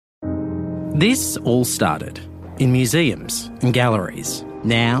This all started in museums and galleries.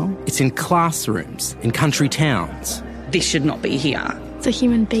 Now it's in classrooms, in country towns. This should not be here. It's a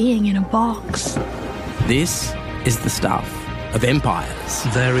human being in a box. This is the stuff of empires.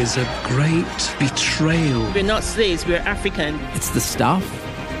 There is a great betrayal. We're not slaves, we're African. It's the stuff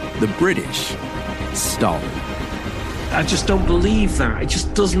the British stole. I just don't believe that. It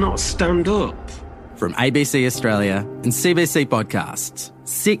just does not stand up. From ABC Australia and CBC Podcasts,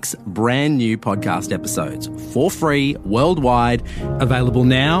 6 brand new podcast episodes for free worldwide, available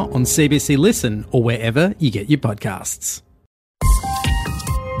now on CBC Listen or wherever you get your podcasts.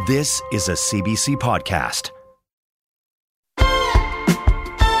 This is a CBC podcast.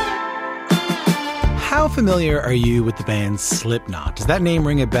 How familiar are you with the band Slipknot? Does that name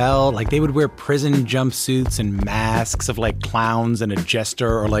ring a bell? Like, they would wear prison jumpsuits and masks of like clowns and a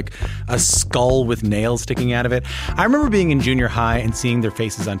jester, or like a skull with nails sticking out of it. I remember being in junior high and seeing their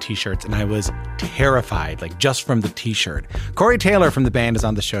faces on t-shirts, and I was terrified, like just from the t-shirt. Corey Taylor from the band is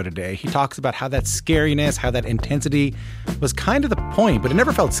on the show today. He talks about how that scariness, how that intensity was kind of the point, but it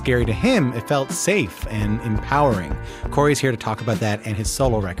never felt scary to him. It felt safe and empowering. Corey's here to talk about that and his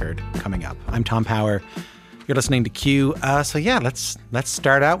solo record coming up. I'm Tom Power. You're listening to Q. So yeah, let's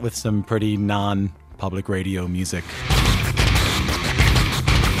start out with some pretty non-public radio music.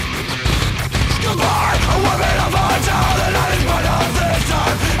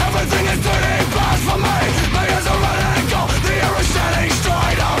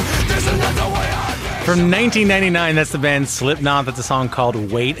 From 1999, that's the band Slipknot. That's a song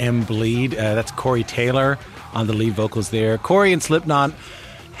called Wait and Bleed. That's Corey Taylor on the lead vocals there. Corey and Slipknot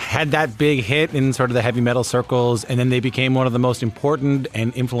had that big hit in sort of the heavy metal circles, and then they became one of the most important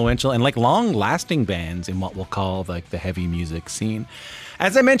and influential and like long-lasting bands in what we'll call like the heavy music scene.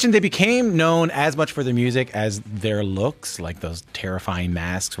 As I mentioned, they became known as much for their music as their looks. Like, those terrifying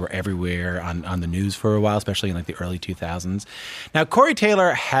masks were everywhere on the news for a while, especially in like the early 2000s. Now, Corey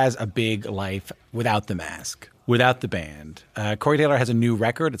Taylor has a big life without the mask, without the band. Corey Taylor has a new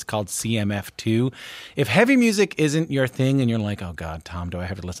record. It's called CMF2. If heavy music isn't your thing and you're like, oh God, Tom, do I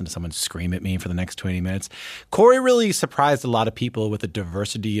have to listen to someone scream at me for the next 20 minutes? Corey really surprised a lot of people with the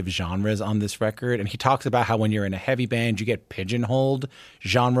diversity of genres on this record. And he talks about how when you're in a heavy band, you get pigeonholed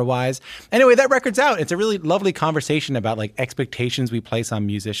genre-wise. Anyway, that record's out. It's a really lovely conversation about like expectations we place on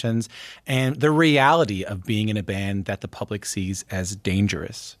musicians and the reality of being in a band that the public sees as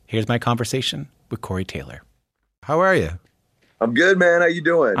dangerous. Here's my conversation with Corey Taylor. How are you? I'm good, man. How you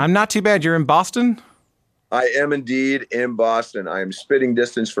doing? I'm not too bad. You're in Boston? I am indeed in Boston. I am spitting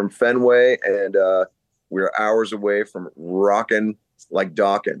distance from Fenway, and we're hours away from rocking like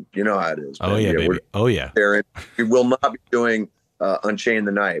Dawkins. You know how it is, man. Oh, yeah, baby. Oh, yeah. We will not be doing Unchain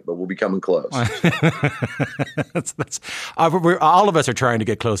the Night, but we'll be coming close. All of us are trying to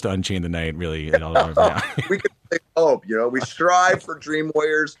get close to Unchain the Night, really. In all of our We can hope, we strive for Dream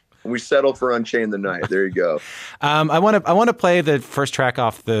Warriors. We settle for Unchained the Night. There you go. I want to play the first track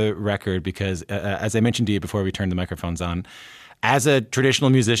off the record because, as I mentioned to you before we turned the microphones on, as a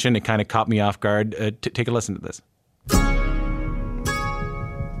traditional musician, it kind of caught me off guard. Take a listen to this.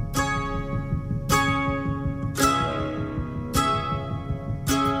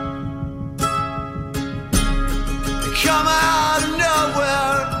 Come out of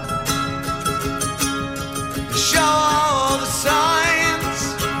nowhere, show all the signs.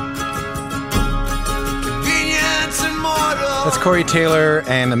 That's Corey Taylor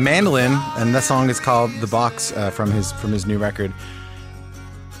and a mandolin, and that song is called "The Box" from his new record.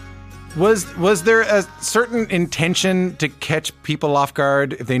 Was there a certain intention to catch people off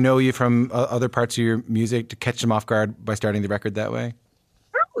guard if they know you from other parts of your music, to catch them off guard by starting the record that way?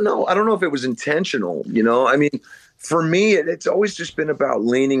 I don't know if it was intentional. I mean, for me, it's always just been about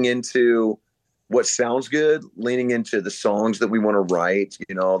leaning into what sounds good, leaning into the songs that we want to write.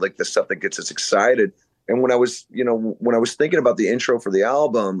 Like the stuff that gets us excited. And when I was thinking about the intro for the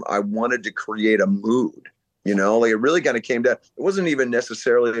album, I wanted to create a mood, like it really kind of came down. It wasn't even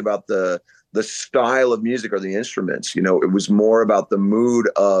necessarily about the style of music or the instruments. It was more about the mood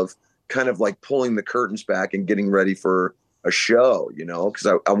of kind of like pulling the curtains back and getting ready for a show, because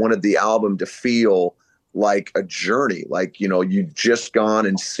I wanted the album to feel like a journey. Like, you've just gone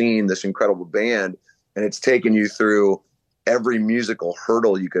and seen this incredible band and it's taken you through every musical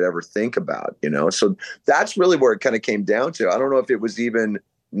hurdle you could ever think about, so that's really where it kind of came down to. I don't know if it was even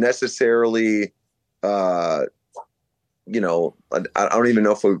necessarily, I don't even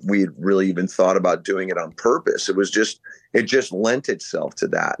know if we had really even thought about doing it on purpose. It just lent itself to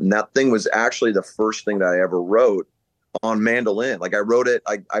that. And that thing was actually the first thing that I ever wrote on mandolin. Like I wrote it,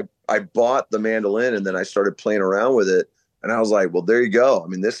 I bought the mandolin and then I started playing around with it And I was like, well, there you go. I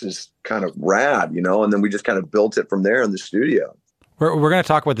mean, this is kind of rad, you know? And then we just kind of built it from there in the studio. We're going to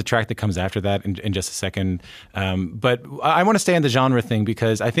talk about the track that comes after that in just a second. But I want to stay on the genre thing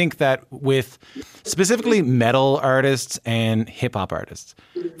because I think that with specifically metal artists and hip hop artists,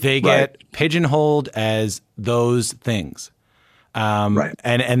 they get pigeonholed as those things.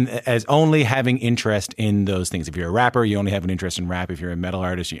 And as only having interest in those things. If you're a rapper, you only have an interest in rap. If you're a metal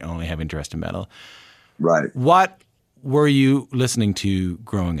artist, you only have interest in metal. Right. What were you listening to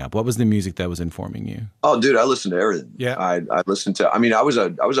growing up? What was the music that was informing you? Oh, dude, I listened to everything. Yeah. I listened to, I mean, I was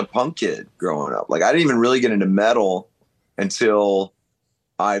a punk kid growing up. Like I didn't even really get into metal until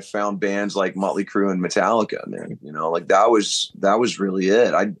I found bands like Motley Crue and Metallica. And then, you know, like that was really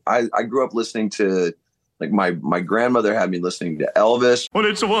it. I grew up listening to, like my grandmother had me listening to Elvis. Well,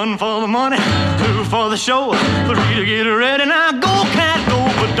 it's one for the money, two for the show, three to get ready. Now go, cat, go,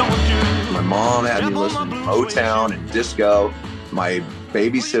 but don't you. My mom had me listening to Motown and disco. My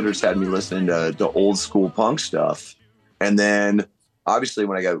babysitters had me listening to old school punk stuff. And then obviously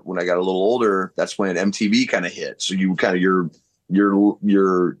when I got a little older, that's when MTV kind of hit. So you kind of your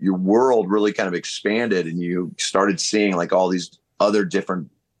world really kind of expanded and you started seeing like all these other different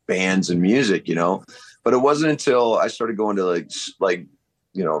bands and music, you know. But it wasn't until I started going to like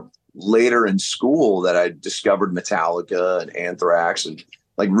you know, later in school that I discovered Metallica and Anthrax and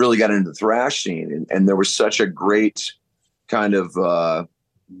like really got into the thrash scene. And there was such a great kind of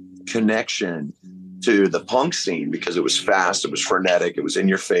connection to the punk scene because it was fast, it was frenetic, it was in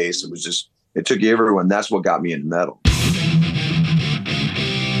your face, it took you everywhere. And that's what got me into metal.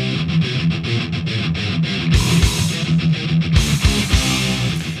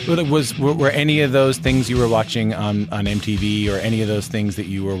 Were any of those things you were watching on MTV or any of those things that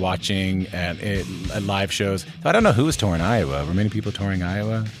you were watching at live shows? I don't know who was touring Iowa. Were many people touring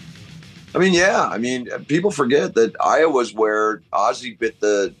Iowa? I mean, yeah. I mean, people forget that Iowa's where Ozzy bit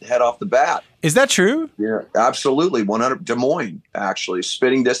the head off the bat. Is that true? Yeah, absolutely. 100. Des Moines, actually.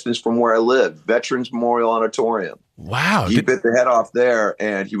 Spitting distance from where I live. Veterans Memorial Auditorium. Wow. He bit the head off there,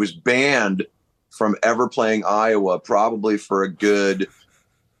 and he was banned from ever playing Iowa probably for a good...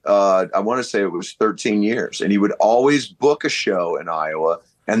 I want to say it was 13 years, and he would always book a show in Iowa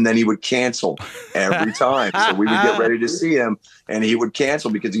and then he would cancel every time. So we would get ready to see him and he would cancel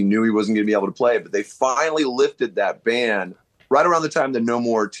because he knew he wasn't going to be able to play. But they finally lifted that ban right around the time the No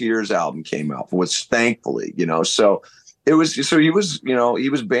More Tears album came out, was thankfully, you know, so he was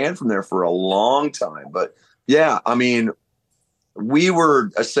banned from there for a long time. But yeah, I mean, we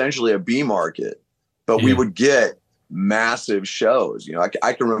were essentially a B market, but we would get massive shows. You know,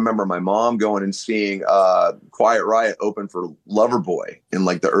 I can remember my mom going and seeing Quiet Riot open for Loverboy in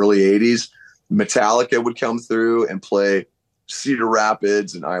like the early 80s. Metallica would come through and play Cedar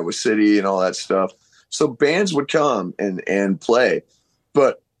Rapids and Iowa City and all that stuff. So bands would come and play,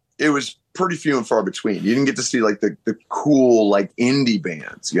 but it was pretty few and far between. You didn't get to see like the cool like indie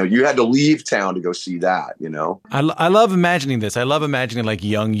bands. You know, you had to leave town to go see that, you know. I love imagining this. I love imagining like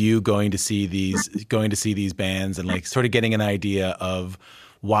young you going to see these bands and like sort of getting an idea of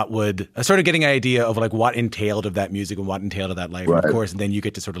what entailed of that music and what entailed of that life. Right. Of course, and then you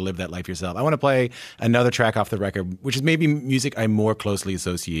get to sort of live that life yourself. I want to play another track off the record, which is maybe music I more closely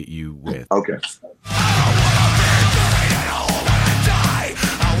associate you with. Okay.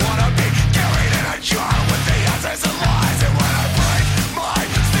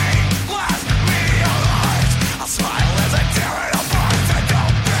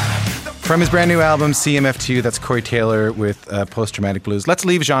 From his brand new album, CMF2, that's Corey Taylor with Post-Traumatic Blues. Let's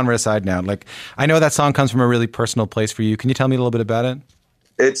leave genre aside now. Like, I know that song comes from a really personal place for you. Can you tell me a little bit about it?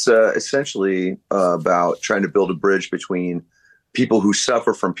 It's essentially about trying to build a bridge between people who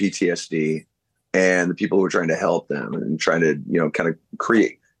suffer from PTSD and the people who are trying to help them and trying to, you know, kind of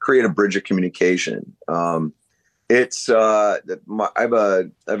create a bridge of communication. I have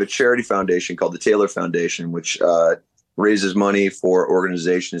a charity foundation called the Taylor Foundation, which raises money for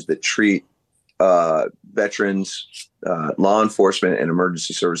organizations that treat veterans, law enforcement and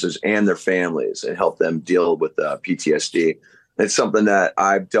emergency services and their families and help them deal with PTSD. It's something that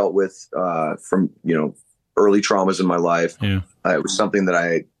I've dealt with from, you know, early traumas in my life. Yeah. It was something that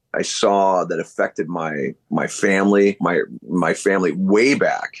I saw that affected my family, my family way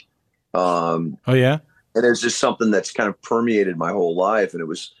back. Oh yeah. And it's just something that's kind of permeated my whole life. And it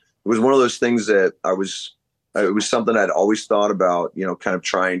was one of those things that it was something I'd always thought about, you know, kind of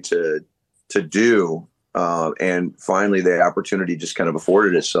trying to do. And finally the opportunity just kind of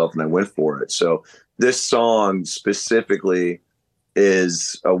afforded itself and I went for it. So this song specifically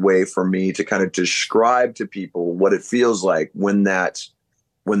is a way for me to kind of describe to people what it feels like when that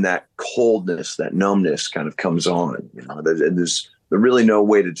when that coldness, that numbness kind of comes on. You know, there's really no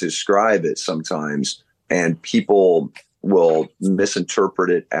way to describe it sometimes. And people will misinterpret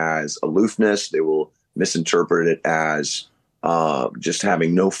it as aloofness. They will misinterpret it as just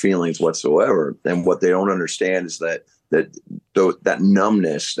having no feelings whatsoever. And what they don't understand is that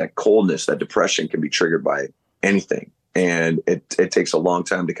numbness, that coldness, that depression can be triggered by anything. And it takes a long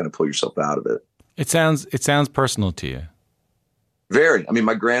time to kind of pull yourself out of it. It sounds personal to you. Very. I mean,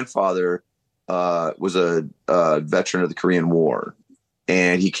 my grandfather was a veteran of the Korean War,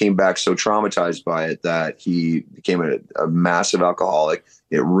 and he came back so traumatized by it that he became a massive alcoholic.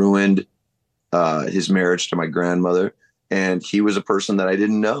 It ruined his marriage to my grandmother, and he was a person that I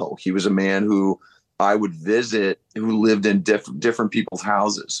didn't know. He was a man who I would visit who lived in different people's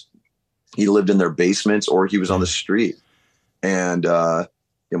houses. He lived in their basements, or he was on the street. And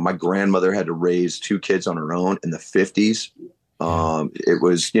my grandmother had to raise 2 kids on her own in the 50s.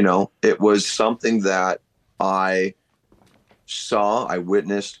 It was something that I saw, I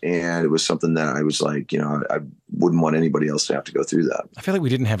witnessed, and it was something that I was like, I wouldn't want anybody else to have to go through that. I feel like we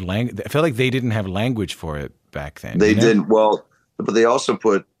didn't have I feel like they didn't have language for it back then. They didn't. Well, but they also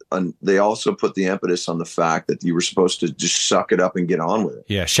put the impetus on the fact that you were supposed to just suck it up and get on with it.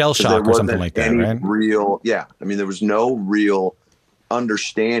 Yeah, shell shock or something like that, right? There was no real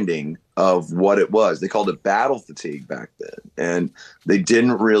understanding of what it was. They called it battle fatigue back then. And they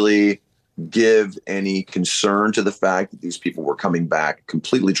didn't really give any concern to the fact that these people were coming back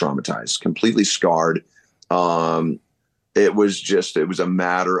completely traumatized, completely scarred. It was a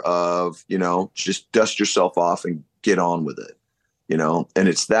matter of, just dust yourself off and get on with it. And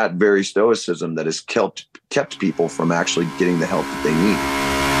it's that very stoicism that has kept people from actually getting the help that they need.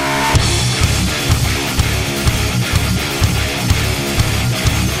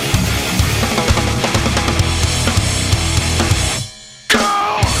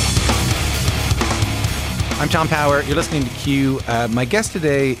 I'm Tom Power. You're listening to Q. My guest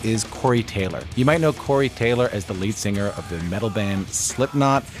today is Corey Taylor. You might know Corey Taylor as the lead singer of the metal band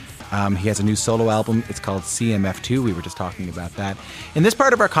Slipknot. He has a new solo album. It's called CMF2. We were just talking about that. In this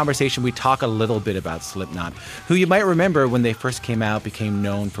part of our conversation, we talk a little bit about Slipknot, who you might remember when they first came out became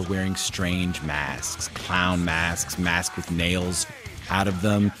known for wearing strange masks, clown masks, masks with nails out of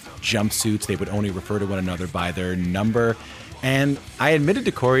them, jumpsuits. They would only refer to one another by their number. And I admitted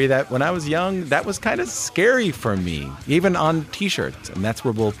to Corey that when I was young, that was kind of scary for me, even on T-shirts. And that's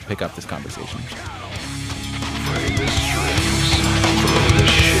where we'll pick up this conversation.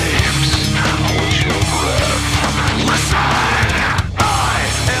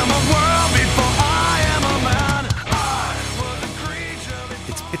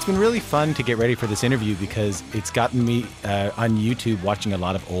 It's been really fun to get ready for this interview because it's gotten me on YouTube watching a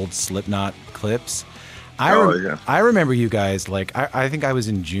lot of old Slipknot clips. I remember you guys, I think I was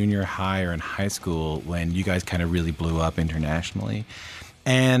in junior high or in high school when you guys kind of really blew up internationally.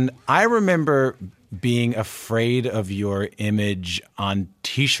 And I remember being afraid of your image on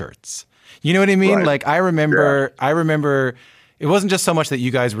T-shirts. You know what I mean? Right. I remember it wasn't just so much that you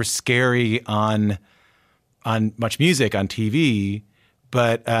guys were scary on Much Music on TV,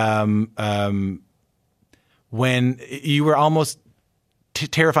 but when you were almost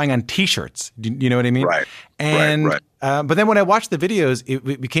terrifying on T-shirts. Do you know what I mean? Right. And right. But then when I watched the videos,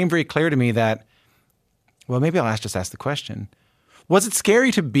 it became very clear to me that, well, maybe I'll just ask the question. Was it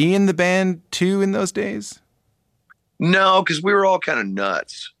scary to be in the band too in those days? No, because we were all kind of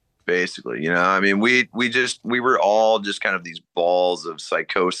nuts, basically. I mean, we were all just kind of these balls of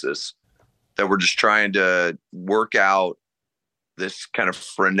psychosis that were just trying to work out this kind of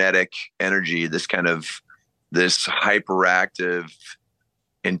frenetic energy, this hyperactive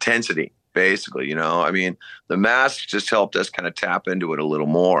intensity, basically. I mean, the mask just helped us kind of tap into it a little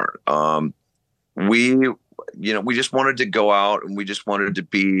more. We just wanted to go out and we just wanted to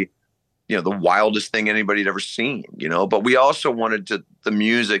be, the wildest thing anybody had ever seen, but we also wanted the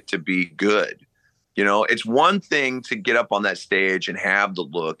music to be good. It's one thing to get up on that stage and have the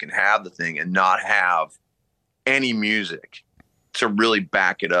look and have the thing and not have any music to really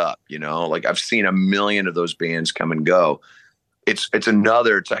back it up. I've seen a million of those bands come and go. It's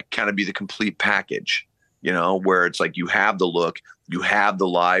another to kind of be the complete package, where it's like you have the look, you have the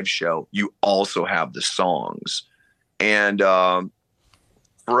live show, you also have the songs. And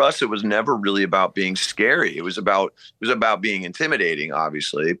for us, it was never really about being scary. It was about being intimidating,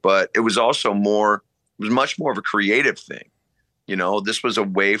 obviously, but it was much more of a creative thing. This was a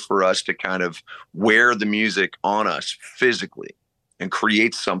way for us to kind of wear the music on us physically and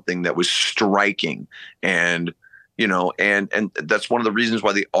create something that was striking. And that's one of the reasons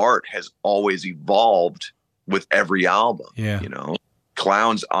why the art has always evolved with every album. Yeah.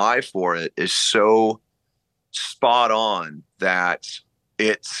 Clown's eye for it is so spot on that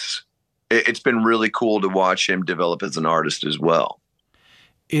it's been really cool to watch him develop as an artist as well.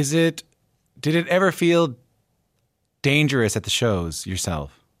 Did it ever feel dangerous at the shows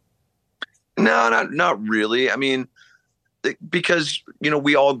yourself? No, not really. I mean, because,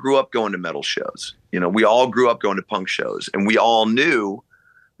 we all grew up going to metal shows. We all grew up going to punk shows, and we all knew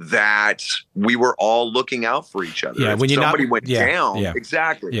that we were all looking out for each other. Yeah, if when somebody went down, yeah.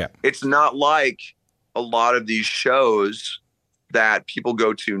 exactly. Yeah. It's not like a lot of these shows that people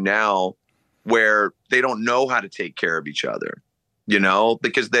go to now where they don't know how to take care of each other,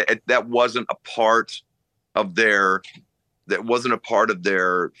 because that wasn't a part of their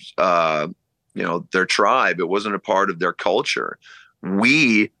their tribe. It wasn't a part of their culture.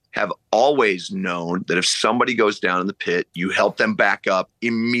 We have always known that if somebody goes down in the pit, you help them back up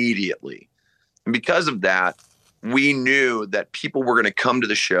immediately. And because of that, we knew that people were going to come to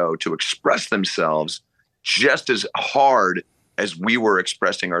the show to express themselves just as hard as we were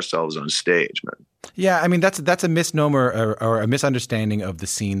expressing ourselves on stage, man. Yeah, I mean, that's a misnomer or a misunderstanding of the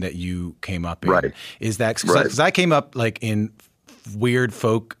scene that you came up in. Right. Is that because I came up like in weird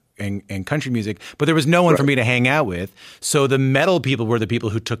folk and country music, but there was no one for me to hang out with. So the metal people were the people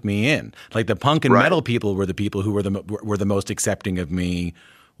who took me in. Like the punk and metal people were the people who were the most accepting of me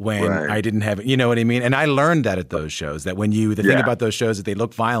when I didn't have, you know what I mean? And I learned that at those shows, that when the thing about those shows is that they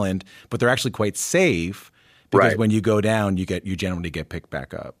look violent, but they're actually quite safe, because when you go down, you generally get picked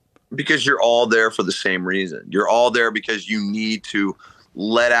back up. Because you're all there for the same reason. You're all there because you need to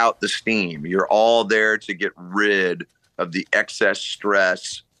let out the steam. You're all there to get rid of the excess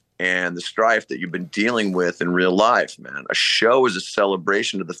stress and the strife that you've been dealing with in real life, man. A show is a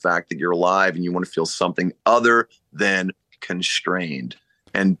celebration of the fact that you're alive and you want to feel something other than constrained.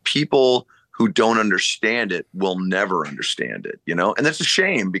 And people who don't understand it will never understand it, And that's a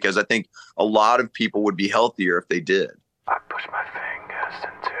shame, because I think a lot of people would be healthier if they did. I push my fingers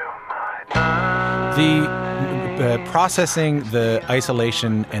into my The processing the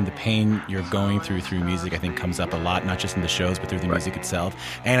isolation and the pain you're going through music, I think, comes up a lot, not just in the shows, but through the music itself.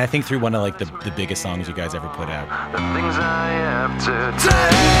 And I think through one of the biggest songs you guys ever put out. The things I have to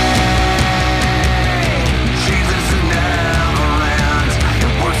take, Jesus never ends.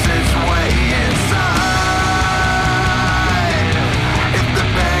 It works its way inside. If the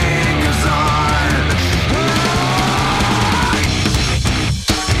pain goes on.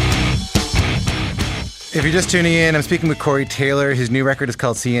 If you're just tuning in, I'm speaking with Corey Taylor. His new record is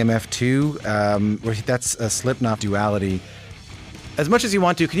called CMF2. That's a Slipknot duality. As much as you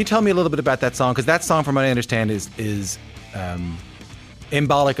want to, can you tell me a little bit about that song? Because that song, from what I understand, is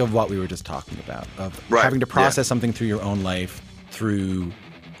symbolic of what we were just talking about, of having to process something through your own life through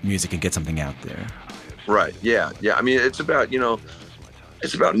music and get something out there. Right. Yeah. I mean, it's about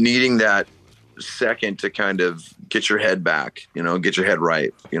needing that second to kind of get your head back, get your head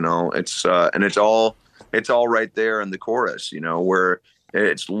right. It's all right there in the chorus, where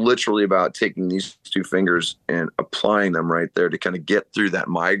it's literally about taking these two fingers and applying them right there to kind of get through that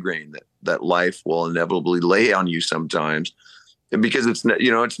migraine that life will inevitably lay on you sometimes. And because it's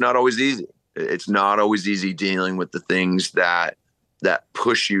not always easy. It's not always easy dealing with the things that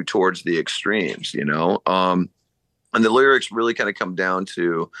push you towards the extremes, and the lyrics really kind of come down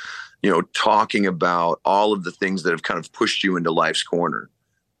to, talking about all of the things that have kind of pushed you into life's corner,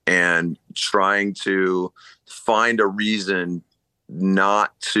 and trying to find a reason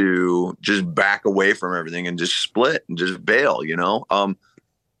not to just back away from everything and just split and just bail,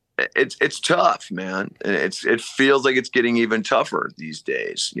 It's tough, man. It feels like it's getting even tougher these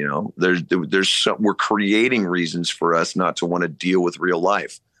days. We're creating reasons for us not to want to deal with real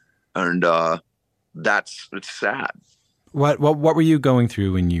life. And it's sad. What were you going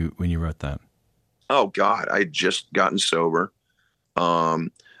through when you wrote that? Oh God, I had just gotten sober.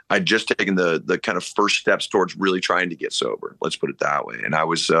 I'd just taken the kind of first steps towards really trying to get sober. Let's put it that way. And I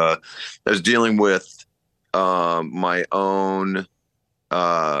was dealing with my own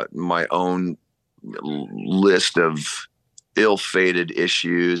list of ill-fated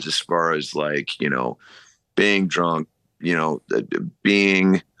issues, as far as being drunk,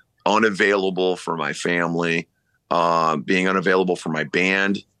 being unavailable for my family, being unavailable for my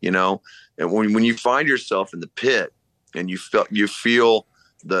band, and when you find yourself in the pit and you feel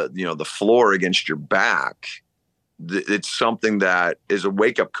the floor against your back, it's something that is a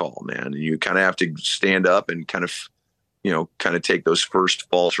wake-up call, man. And you kind of have to stand up and kind of take those first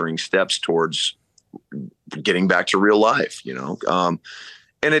faltering steps towards getting back to real life, and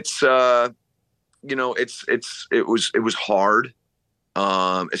it was hard.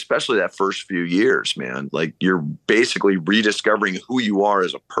 especially that first few years, man. Like, you're basically rediscovering who you are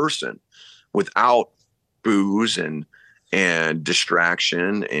as a person without booze and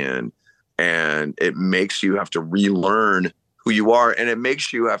distraction, and it makes you have to relearn who you are, and it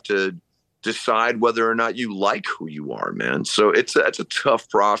makes you have to decide whether or not you like who you are, man. So it's a tough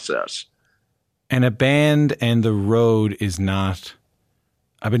process. And a band and the road is not,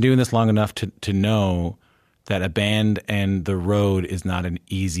 I've been doing this long enough to know that a band and the road is not an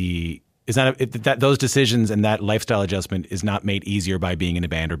easy, those decisions and that lifestyle adjustment is not made easier by being in a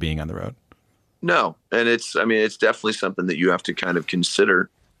band or being on the road. No. And it's definitely something that you have to kind of consider.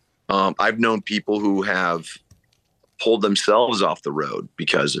 I've known people who have pulled themselves off the road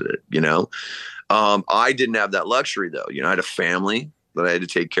because of it, you know. I didn't have that luxury, though. You know, I had a family that I had to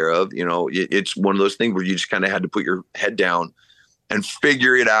take care of. You know, it's one of those things where you just kind of had to put your head down and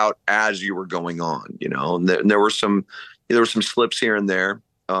figure it out as you were going on, you know. And there were some slips here and there,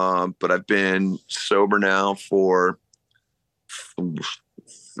 but I've been sober now for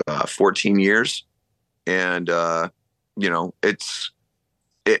 14 years, and you know, it's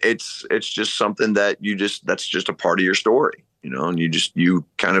just something that that's just a part of your story, you know. And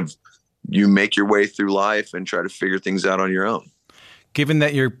you make your way through life and try to figure things out on your own. Given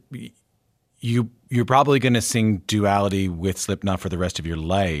that you're probably going to sing Duality with Slipknot for the rest of your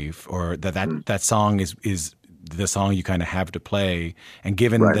life, or that song is the song you kind of have to play, and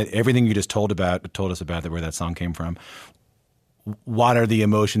given that everything you just told us about where that song came from, what are the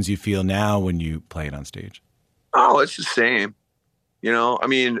emotions you feel now when you play it on stage? Oh, it's the same. You know, I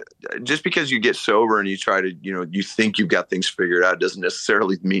mean, just because you get sober and you try to, you know, you think you've got things figured out doesn't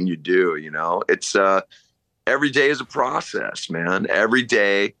necessarily mean you do, you know. It's every day is a process, man. Every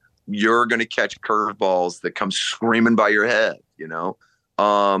day you're going to catch curveballs that come screaming by your head, you know.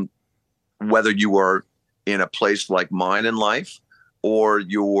 Whether you are in a place like mine in life, or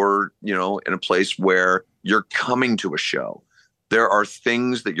you're, you know, in a place where you're coming to a show, there are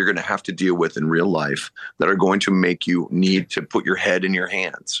things that you're going to have to deal with in real life that are going to make you need to put your head in your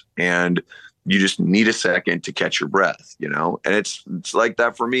hands, and you just need a second to catch your breath, you know. And it's like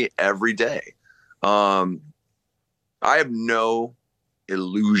that for me every day. I have no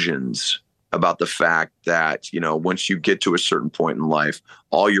illusions about the fact that, you know, once you get to a certain point in life,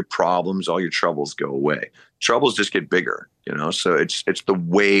 all your problems, all your troubles go away. Troubles just get bigger, you know. So it's the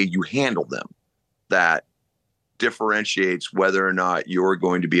way you handle them that differentiates whether or not you're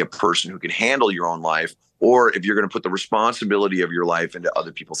going to be a person who can handle your own life, or if you're going to put the responsibility of your life into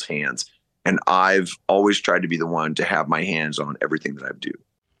other people's hands. And I've always tried to be the one to have my hands on everything that I do.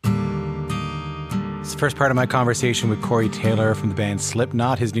 It's the first part of my conversation with Corey Taylor from the band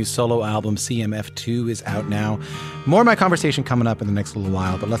Slipknot. His new solo album, CMF2, is out now. More of my conversation coming up in the next little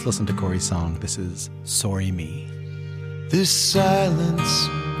while, but let's listen to Corey's song. This is Sorry Me. This silence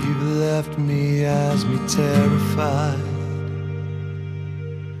you've left me has me terrified.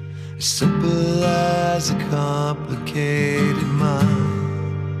 As simple as a complicated mind.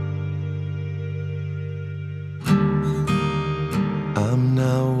 I'm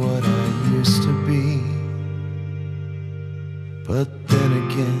not what I used to be, but then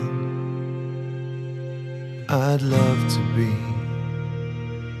again, I'd love to be.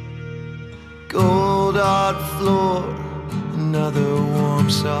 Gold hard floor, another warm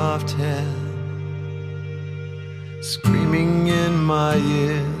soft head, screaming in my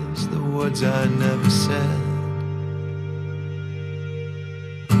ears the words I never said.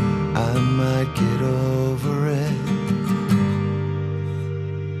 I might get over it,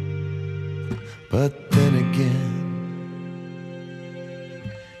 but then again,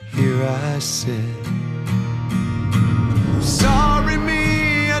 here I sit. Sorry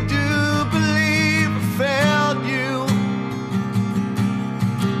me, I do believe I failed you.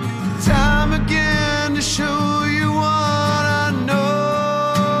 Time again to show you what I know.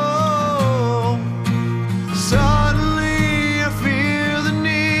 Suddenly I feel the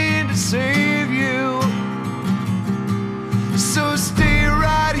need to save you. So stay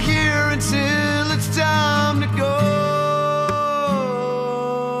right here until it's time to go.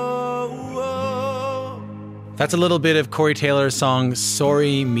 That's a little bit of Corey Taylor's song,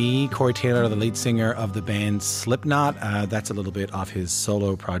 Sorry Me. Corey Taylor, the lead singer of the band Slipknot. That's a little bit off his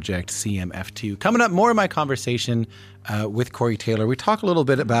solo project, CMF2. Coming up, more of my conversation with Corey Taylor. We talk a little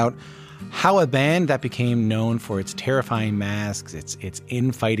bit about how a band that became known for its terrifying masks, its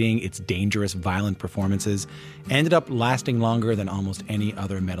infighting, its dangerous, violent performances, ended up lasting longer than almost any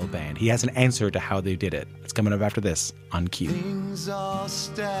other metal band. He has an answer to how they did it. It's coming up after this on Q. Things all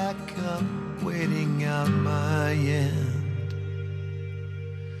stack up, waiting out my end.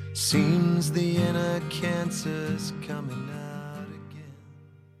 Seems the inner cancer's coming out again.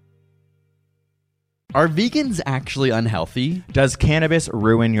 Are vegans actually unhealthy? Does cannabis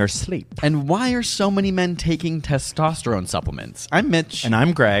ruin your sleep? And why are so many men taking testosterone supplements? I'm Mitch. And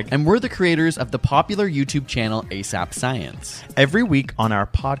I'm Greg. And we're the creators of the popular YouTube channel ASAP Science. Every week on our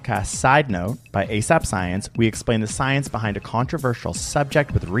podcast Side Note by ASAP Science, we explain the science behind a controversial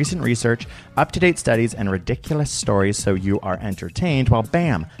subject with recent research, up-to-date studies, and ridiculous stories so you are entertained while,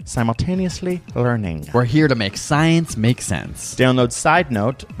 bam, simultaneously learning. We're here to make science make sense. Download Side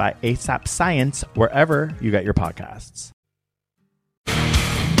Note by ASAP Science wherever you get your podcasts.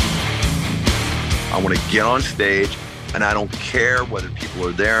 I want to get on stage, and I don't care whether people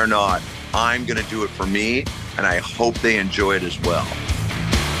are there or not. I'm going to do it for me, and I hope they enjoy it as well.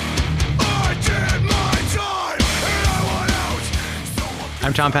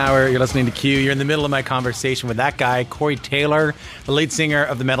 I'm Tom Power. You're listening to Q. You're in the middle of my conversation with that guy, Corey Taylor, the lead singer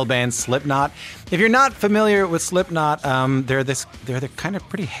of the metal band Slipknot. If you're not familiar with Slipknot, they're the kind of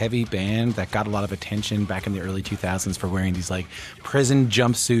pretty heavy band that got a lot of attention back in the early 2000s for wearing these like prison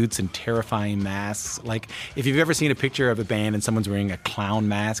jumpsuits and terrifying masks. Like if you've ever seen a picture of a band and someone's wearing a clown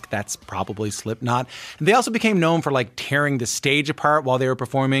mask, that's probably Slipknot. And they also became known for like tearing the stage apart while they were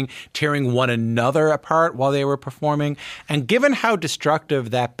performing, tearing one another apart while they were performing. And given how destructive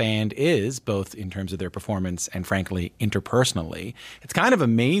that band is, both in terms of their performance and frankly interpersonally, it's kind of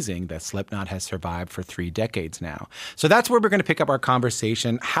amazing that Slipknot has survived for 3 decades now. So that's where we're going to pick up our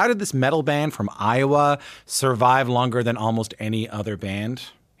conversation. How did this metal band from Iowa survive longer than almost any other band?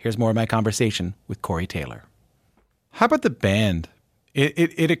 Here's more of my conversation with Corey Taylor. How about the band?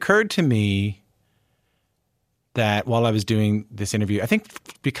 It occurred to me that while I was doing this interview, I think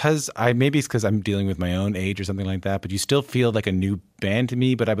maybe it's because I'm dealing with my own age or something like that, but you still feel like a new band to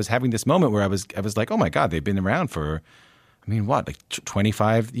me. But I was having this moment where I was like, oh my God, they've been around for, like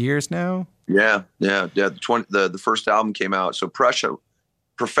 25 years now? Yeah. The first album came out, so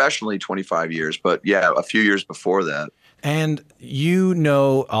professionally 25 years, but yeah, a few years before that. And you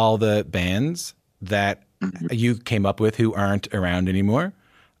know all the bands that you came up with who aren't around anymore.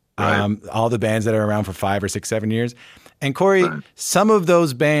 Right. All the bands that are around for 5 or 6, 7 years. And Corey, some of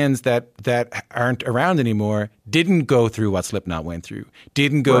those bands that aren't around anymore didn't go through what Slipknot went through,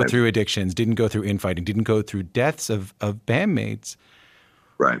 didn't go through addictions, didn't go through infighting, didn't go through deaths of bandmates.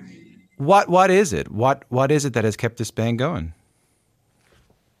 Right. What is it? What is it that has kept this band going?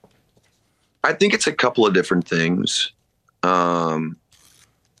 I think it's a couple of different things. I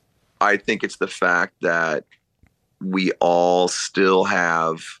think it's the fact that we all still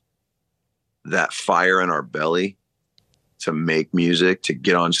have that fire in our belly to make music, to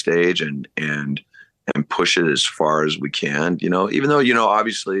get on stage and push it as far as we can, even though,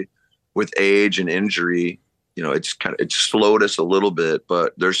 obviously with age and injury, it's slowed us a little bit,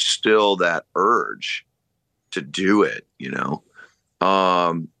 but there's still that urge to do it,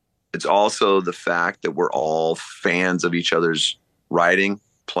 It's also the fact that we're all fans of each other's writing,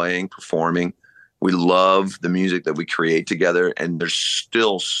 playing, performing. We love the music that we create together, and there's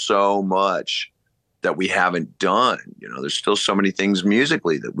still so much that we haven't done. There's still so many things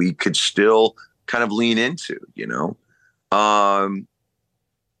musically that we could still kind of lean into,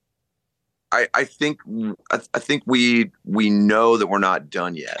 I think we know that we're not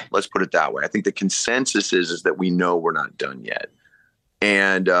done yet. Let's put it that way. I think the consensus is that we know we're not done yet.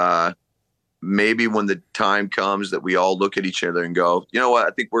 And maybe when the time comes that we all look at each other and go, you know what,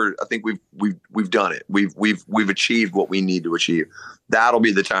 I think we've done it. We've achieved what we need to achieve. That'll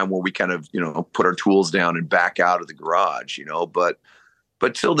be the time where we kind of, put our tools down and back out of the garage,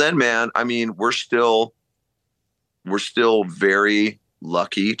 but till then, man, we're still very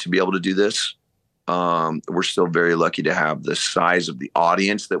lucky to be able to do this. We're still very lucky to have the size of the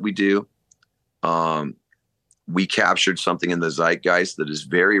audience that we do. We captured something in the zeitgeist that is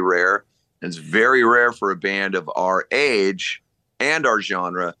very rare. And it's very rare for a band of our age and our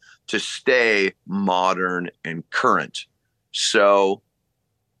genre to stay modern and current. So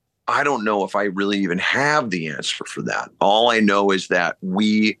I don't know if I really even have the answer for that. All I know is that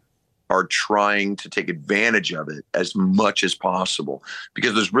we are trying to take advantage of it as much as possible,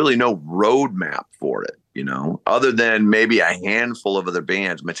 because there's really no roadmap for it, other than maybe a handful of other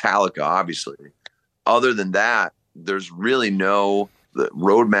bands, Metallica, obviously. Other than that, there's really no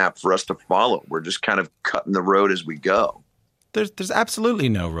roadmap for us to follow. We're just kind of cutting the road as we go. There's absolutely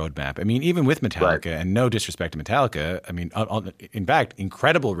no roadmap. Even with Metallica, and no disrespect to Metallica, in fact,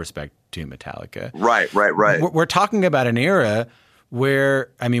 incredible respect to Metallica. Right. We're talking about an era where,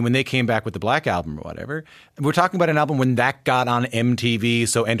 when they came back with the Black Album or whatever, we're talking about an album when that got on MTV,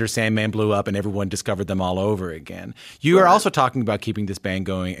 so Enter Sandman blew up and everyone discovered them all over again. You are also talking about keeping this band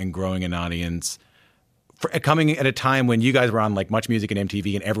going and growing an audience coming at a time when you guys were on like Much Music and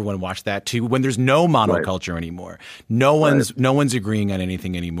MTV and everyone watched that too, when there's no monoculture anymore. No one's agreeing on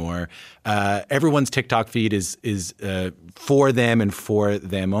anything anymore. Everyone's TikTok feed is for them and for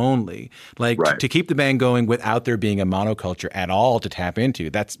them only. Like to keep the band going without there being a monoculture at all to tap into,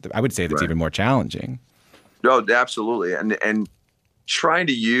 I would say that's even more challenging. No, absolutely. And trying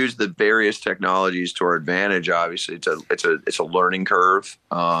to use the various technologies to our advantage, obviously it's a learning curve.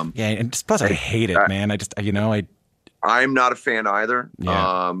 And plus I hate it, man. I'm not a fan either.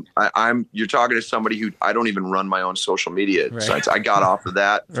 Yeah. You're talking to somebody who I don't even run my own social media sites. I got off of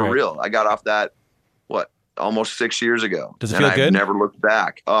that for real. I got off that almost 6 years ago. Does it feel good? I've never looked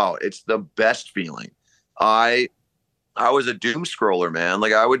back. Oh, it's the best feeling. I was a doom scroller, man.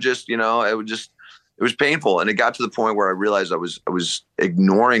 Like I would just, it was painful. And it got to the point where I realized I was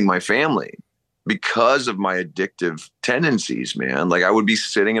ignoring my family because of my addictive tendencies, man. Like I would be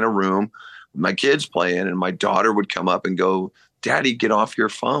sitting in a room with my kids playing and my daughter would come up and go, "Daddy, get off your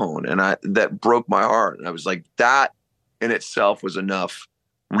phone." And that broke my heart. And I was like, that in itself was enough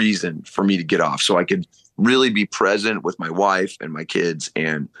reason for me to get off so I could really be present with my wife and my kids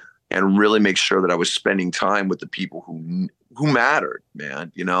and really make sure that I was spending time with the people who mattered,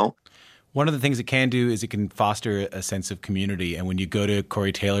 man, One of the things it can do is it can foster a sense of community. And when you go to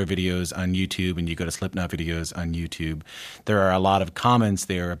Corey Taylor videos on YouTube and you go to Slipknot videos on YouTube, there are a lot of comments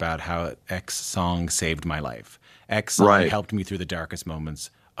there about how X song saved my life. X song helped me through the darkest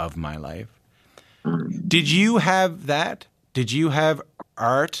moments of my life. Did you have that? Did you have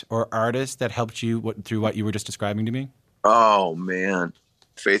art or artists that helped you through what you were just describing to me? Oh, man.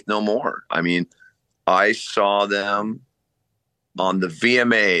 Faith No More. I mean, I saw them on the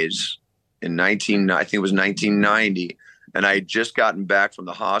VMAs in I think it was 1990, and I had just gotten back from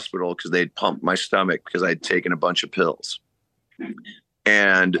the hospital because they had pumped my stomach because I had taken a bunch of pills.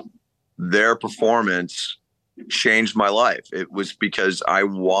 And their performance changed my life. It was because I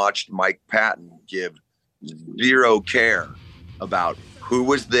watched Mike Patton give zero care about who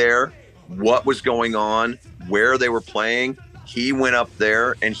was there, what was going on, where they were playing. He went up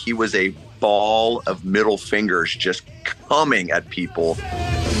there and he was a ball of middle fingers just coming at people.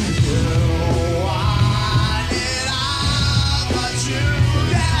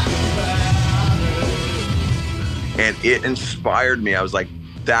 And it inspired me. I was like,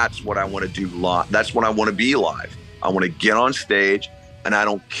 that's what I want to do live. That's what I want to be live. I want to get on stage, and I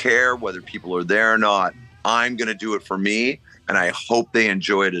don't care whether people are there or not. I'm going to do it for me, and I hope they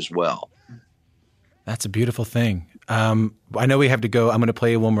enjoy it as well. That's a beautiful thing. I know we have to go. I'm going to play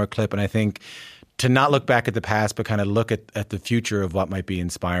you one more clip, and I think to not look back at the past, but kind of look at the future of what might be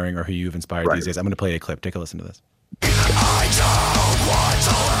inspiring or who you've inspired these days. I'm going to play a clip. Take a listen to this. I don't want to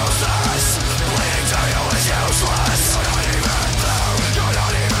lose this. Bleeding to you is useless. You're not even there. You're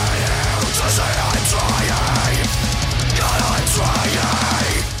not even here to say I'm trying. God, I'm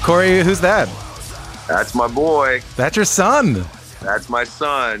trying. Corey, who's that? That's my boy. That's your son. That's my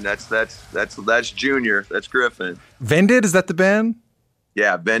son. That's Junior. That's Griffin. Vended, is that the band?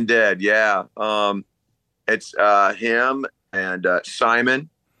 Yeah, Vended. Yeah. It's him and Simon,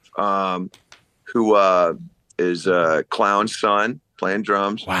 who is Clown's son, playing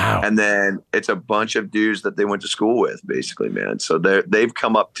drums. Wow. And then it's a bunch of dudes that they went to school with, basically, man. So they've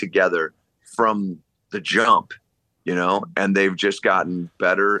come up together from the jump, and they've just gotten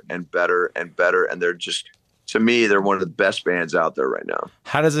better and better and better. And they're just, to me, they're one of the best bands out there right now.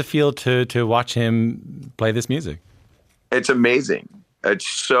 How does it feel to watch him play this music? It's amazing. It's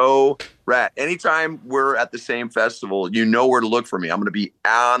so rad. Anytime we're at the same festival, you know where to look for me. I'm going to be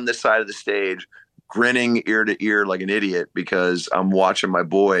on the side of the stage, grinning ear to ear like an idiot because I'm watching my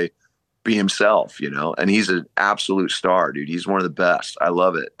boy be himself, and he's an absolute star, dude. He's one of the best. I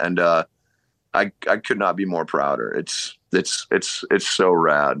love it. And I could not be more prouder. It's so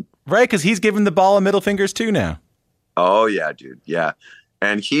rad. Right, because he's giving the ball a middle fingers too now. Oh yeah, dude. Yeah.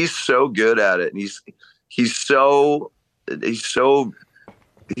 And he's so good at it. And he's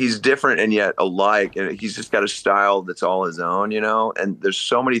different and yet alike. And he's just got a style that's all his own, and there's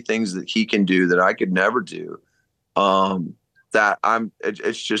so many things that he can do that I could never do.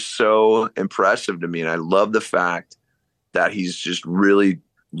 It's just so impressive to me. And I love the fact that he's just really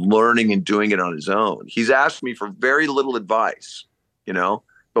learning and doing it on his own. He's asked me for very little advice,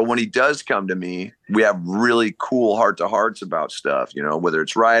 but when he does come to me, we have really cool heart-to-hearts about stuff, whether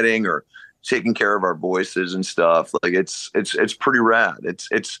it's writing or taking care of our voices and stuff. Like it's pretty rad.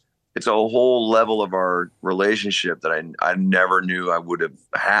 It's a whole level of our relationship that I never knew I would have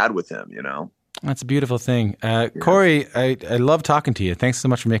had with him, That's a beautiful thing. Corey, I love talking to you. Thanks so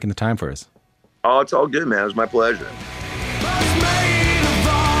much for making the time for us. Oh, it's all good, man. It was my pleasure. Made of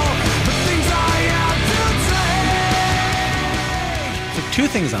all the things I have to Two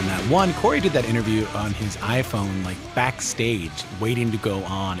things on that. One, Corey did that interview on his iPhone, like backstage, waiting to go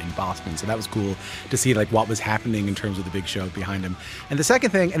on in Boston. So that was cool to see like what was happening in terms of the big show behind him. And the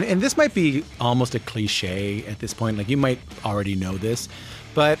second thing, and this might be almost a cliche at this point, like you might already know this,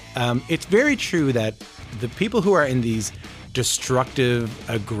 but it's very true that the people who are in these destructive,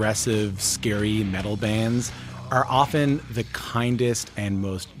 aggressive, scary metal bands are often the kindest and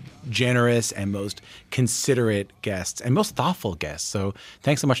most generous and most considerate guests and most thoughtful guests. So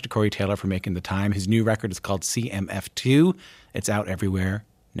thanks so much to Corey Taylor for making the time. His new record is called CMF2. It's out everywhere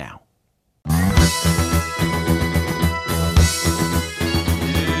now.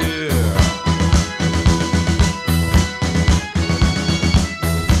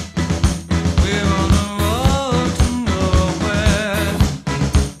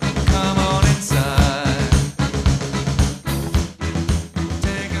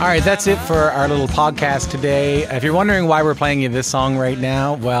 All right, that's it for our little podcast today. If you're wondering why we're playing you this song right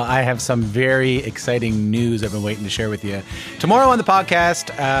now, well, I have some very exciting news I've been waiting to share with you. Tomorrow on the podcast,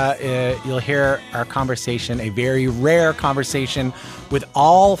 you'll hear our conversation, a very rare conversation with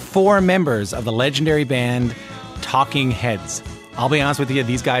all 4 members of the legendary band Talking Heads. I'll be honest with you,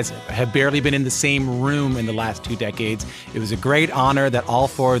 these guys have barely been in the same room in the last 2 decades. It was a great honor that all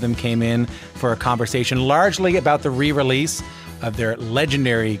 4 of them came in for a conversation largely about the re-release of their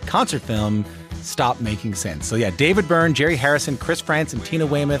legendary concert film, Stop Making Sense. So yeah, David Byrne, Jerry Harrison, Chris Frantz, and Tina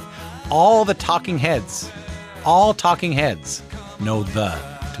Weymouth, all the Talking Heads. All Talking Heads know the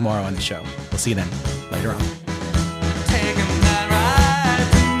tomorrow on the show. We'll see you then. Later on.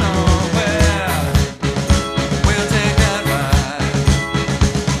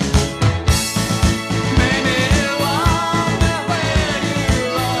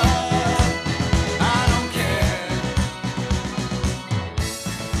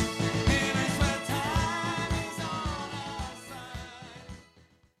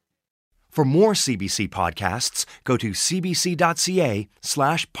 For more CBC podcasts, go to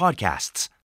cbc.ca/podcasts.